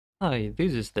Hi,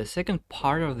 this is the second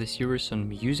part of the series on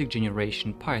music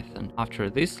generation Python. After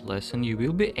this lesson, you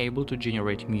will be able to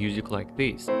generate music like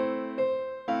this.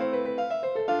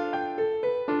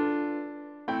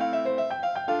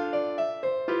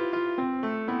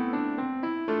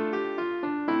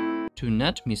 To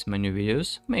not miss my new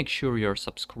videos, make sure you're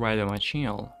subscribed to my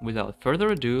channel. Without further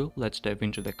ado, let's dive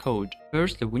into the code.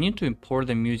 Firstly, we need to import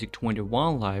the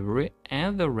Music21 library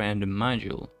and the random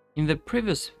module. In the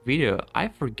previous video, I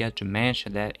forgot to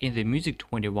mention that in the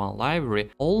Music21 library,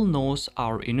 all notes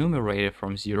are enumerated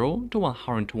from 0 to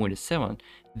 127,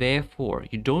 therefore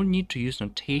you don't need to use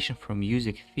notation from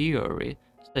music theory,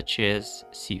 such as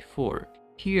C4.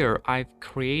 Here, I've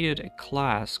created a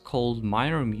class called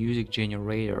Minor Music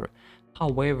Generator.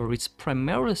 However, it's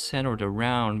primarily centered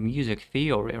around music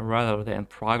theory rather than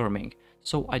programming,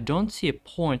 so I don't see a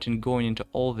point in going into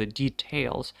all the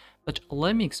details, but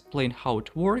let me explain how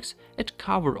it works and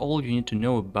cover all you need to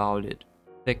know about it.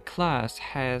 The class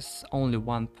has only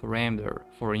one parameter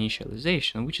for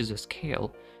initialization, which is a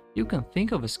scale. You can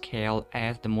think of a scale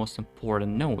as the most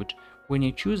important node. When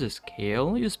you choose a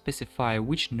scale, you specify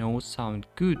which nodes sound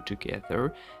good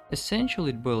together. Essentially,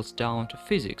 it boils down to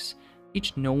physics.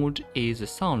 Each node is a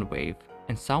sound wave,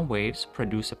 and sound waves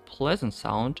produce a pleasant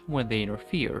sound when they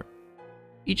interfere.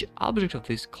 Each object of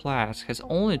this class has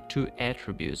only two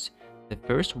attributes. The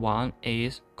first one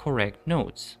is correct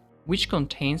notes, which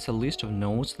contains a list of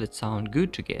notes that sound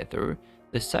good together.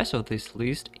 The size of this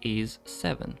list is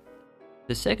 7.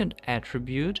 The second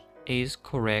attribute is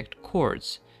correct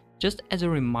chords. Just as a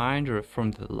reminder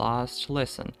from the last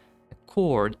lesson, a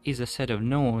chord is a set of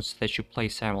notes that you play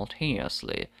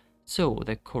simultaneously. So,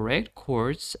 the correct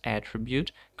chords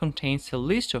attribute contains a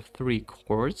list of 3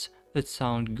 chords that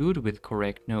sound good with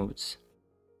correct notes.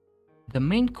 The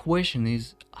main question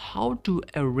is how to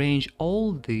arrange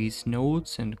all these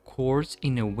notes and chords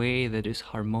in a way that is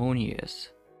harmonious.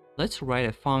 Let's write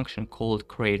a function called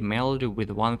createMelody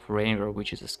with one parameter,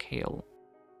 which is a scale.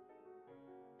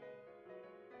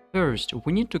 First,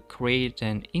 we need to create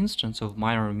an instance of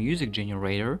Minor Music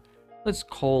Generator. Let's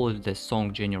call it the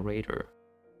Song Generator.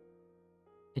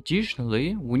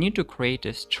 Additionally, we need to create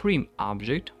a stream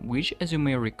object, which, as you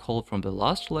may recall from the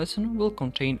last lesson, will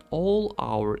contain all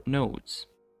our nodes.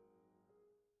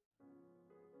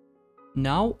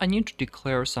 Now I need to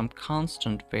declare some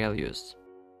constant values.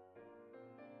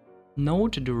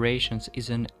 Node durations is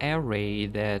an array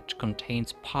that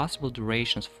contains possible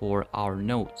durations for our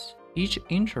nodes. Each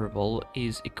interval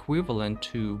is equivalent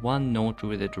to one node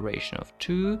with a duration of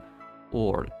 2,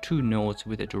 or 2 nodes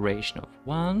with a duration of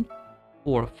 1,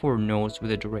 or 4 nodes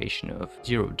with a duration of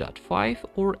 0.5,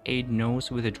 or 8 nodes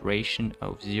with a duration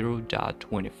of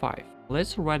 0.25.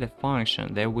 Let's write a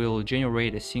function that will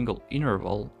generate a single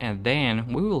interval, and then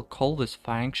we will call this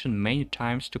function many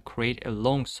times to create a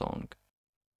long song.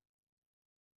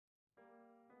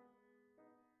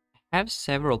 I have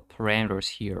several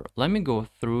parameters here. Let me go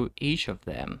through each of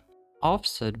them.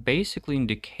 Offset basically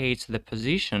indicates the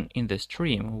position in the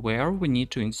stream where we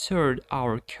need to insert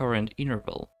our current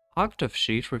interval. Octave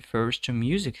shift refers to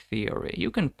music theory. You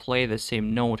can play the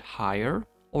same note higher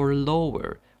or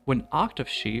lower. When octave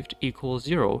shift equals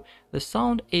 0, the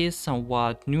sound is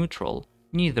somewhat neutral,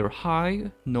 neither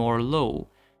high nor low.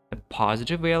 A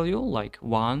positive value, like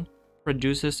 1,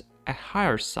 produces a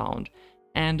higher sound,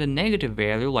 and a negative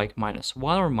value, like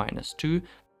 -1 or -2,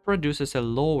 produces a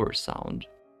lower sound.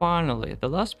 Finally, the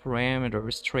last parameter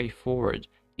is straightforward.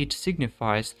 It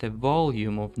signifies the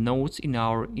volume of notes in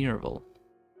our interval.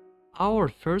 Our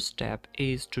first step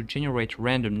is to generate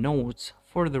random notes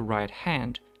for the right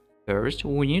hand. First,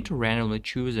 we need to randomly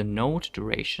choose a note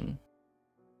duration.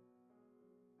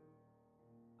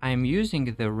 I am using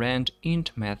the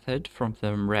randInt method from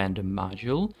the random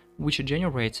module, which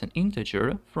generates an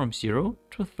integer from 0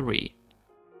 to 3.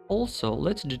 Also,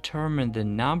 let's determine the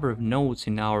number of notes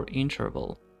in our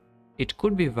interval. It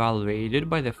could be evaluated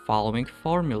by the following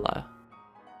formula.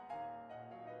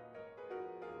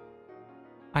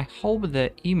 I hope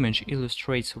the image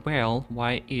illustrates well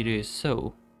why it is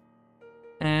so.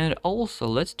 And also,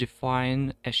 let's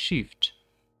define a shift.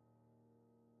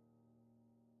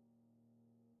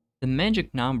 The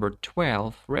magic number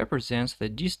 12 represents the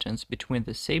distance between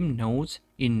the same notes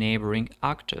in neighboring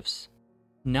octaves.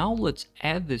 Now let's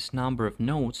add this number of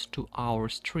notes to our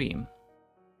stream.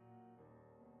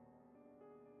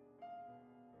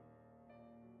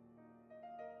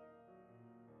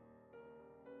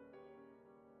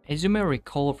 As you may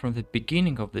recall from the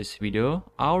beginning of this video,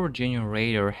 our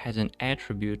generator has an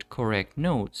attribute correct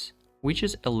notes, which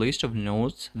is a list of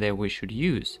notes that we should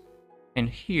use. And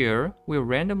here we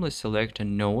randomly select a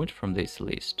node from this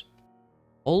list.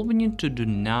 All we need to do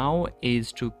now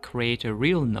is to create a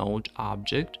real note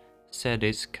object, set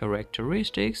its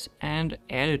characteristics, and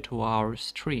add it to our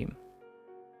stream.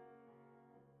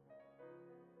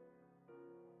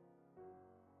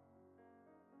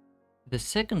 The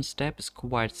second step is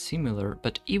quite similar,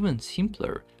 but even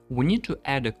simpler. We need to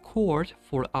add a chord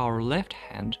for our left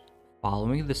hand,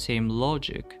 following the same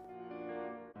logic.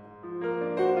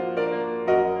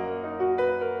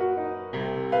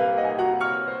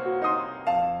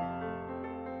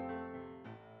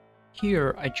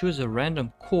 Here I choose a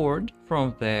random chord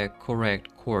from the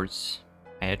correct chords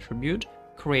attribute,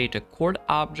 create a chord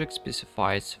object,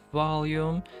 specify its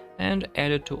volume, and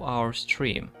add it to our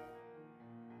stream.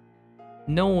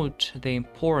 Note the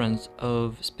importance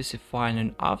of specifying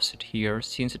an offset here,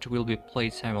 since it will be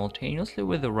played simultaneously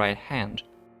with the right hand.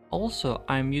 Also,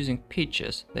 I'm using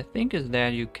pitches. The thing is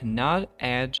that you cannot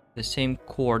add the same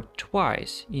chord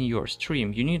twice in your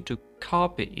stream. You need to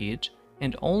copy it,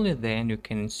 and only then you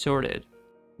can insert it.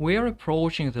 We are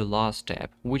approaching the last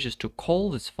step, which is to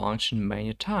call this function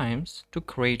many times to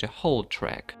create a whole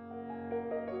track.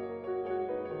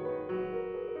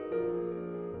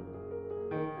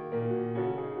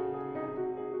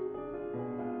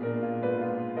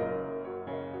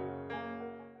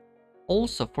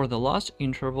 Also, for the last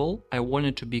interval, I want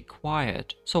it to be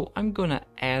quiet, so I'm gonna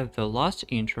add the last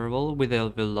interval with a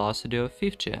velocity of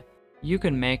 50. You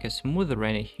can make a smoother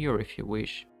ending here if you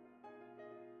wish.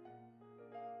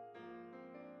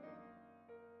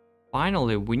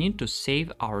 Finally, we need to save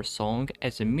our song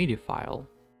as a MIDI file.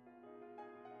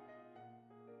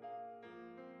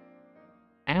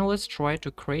 And let's try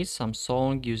to create some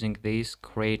song using this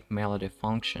create melody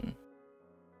function.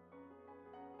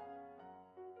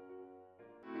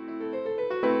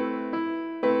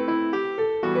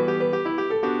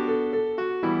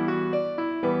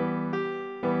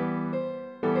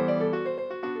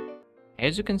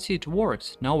 As you can see, it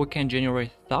works. Now we can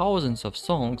generate thousands of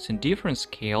songs in different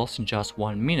scales in just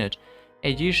 1 minute.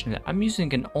 Additionally, I'm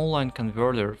using an online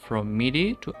converter from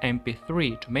MIDI to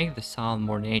MP3 to make the sound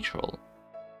more natural.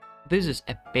 This is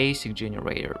a basic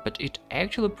generator, but it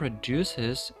actually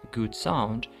produces good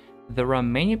sound. There are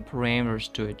many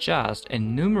parameters to adjust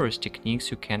and numerous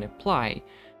techniques you can apply.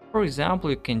 For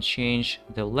example, you can change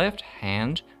the left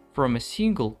hand from a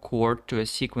single chord to a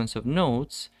sequence of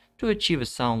notes to achieve a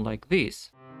sound like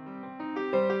this.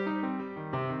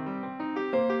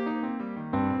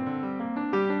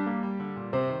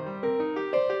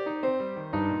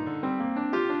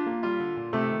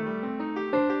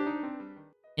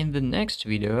 In the next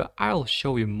video, I'll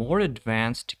show you more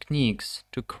advanced techniques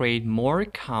to create more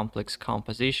complex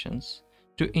compositions.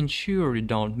 To ensure you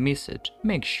don't miss it,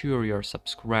 make sure you're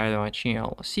subscribed to my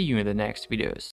channel. See you in the next videos.